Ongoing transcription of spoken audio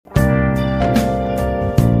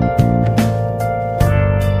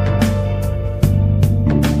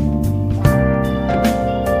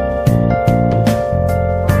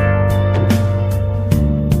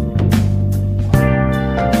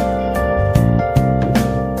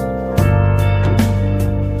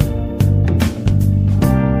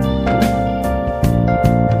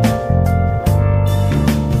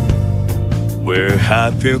I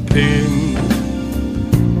feel pain,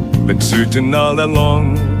 been searching all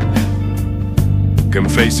along,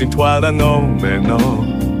 confessing what I know and know,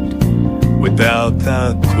 without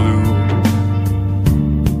a clue,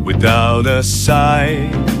 without a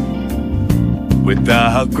sign,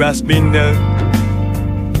 without grasping the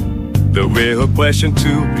real question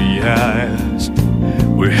to be asked: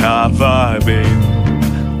 where have I been?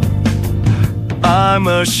 I'm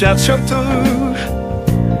a sharpshooter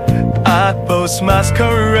at both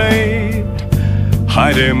masquerade,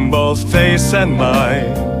 hiding both face and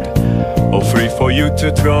mind, all free for you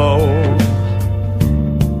to throw.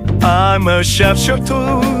 I'm a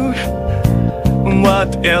sharpshooter,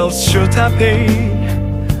 what else should I be?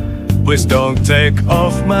 Please don't take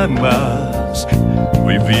off my mask,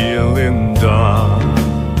 revealing dark.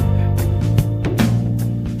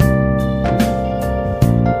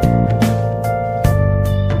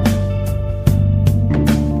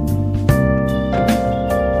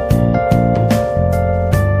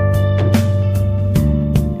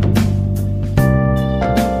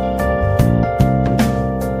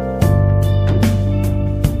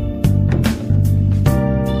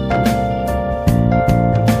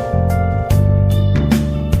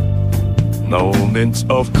 No hints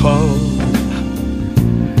of cold,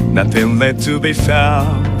 nothing left to be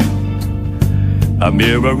found. A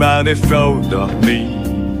mirror right in front of me,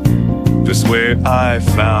 just where I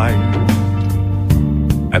find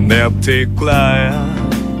an empty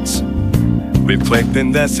glass,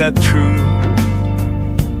 reflecting that's not true.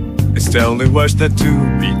 It's the only words that to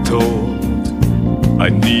be told. I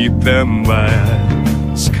need them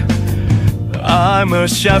mask. I'm a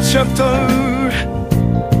sharpshooter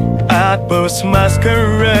at both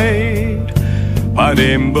masquerade,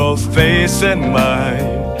 hiding both face and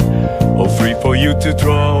mind, all free for you to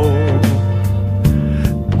draw.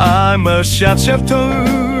 I'm a sharpshooter,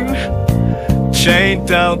 chained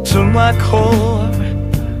down to my core.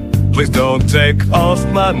 Please don't take off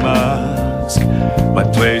my mask, my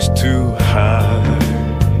place to hide.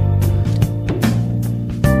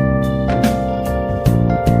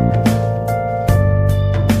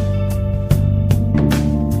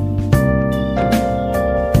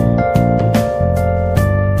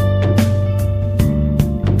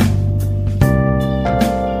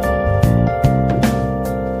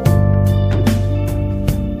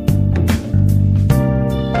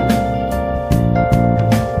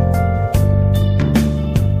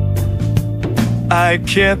 I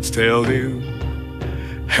can't tell you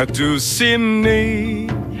how to see me,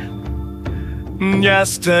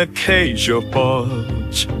 just a cage of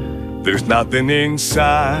bones, there's nothing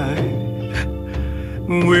inside.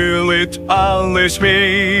 Will it unleash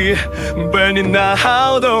me, burning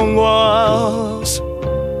out on walls?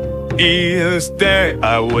 Is there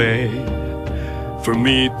a way for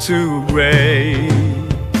me to break?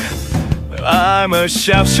 I'm a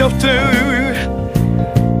sharpshooter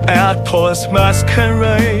at post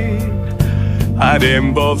masquerade,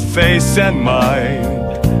 hiding both face and mind,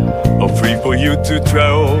 all free for you to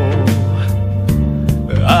throw.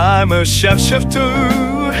 I'm a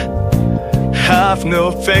sharpshooter, have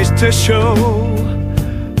no face to show.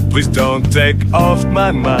 Please don't take off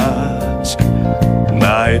my mask,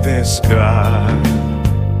 my disguise.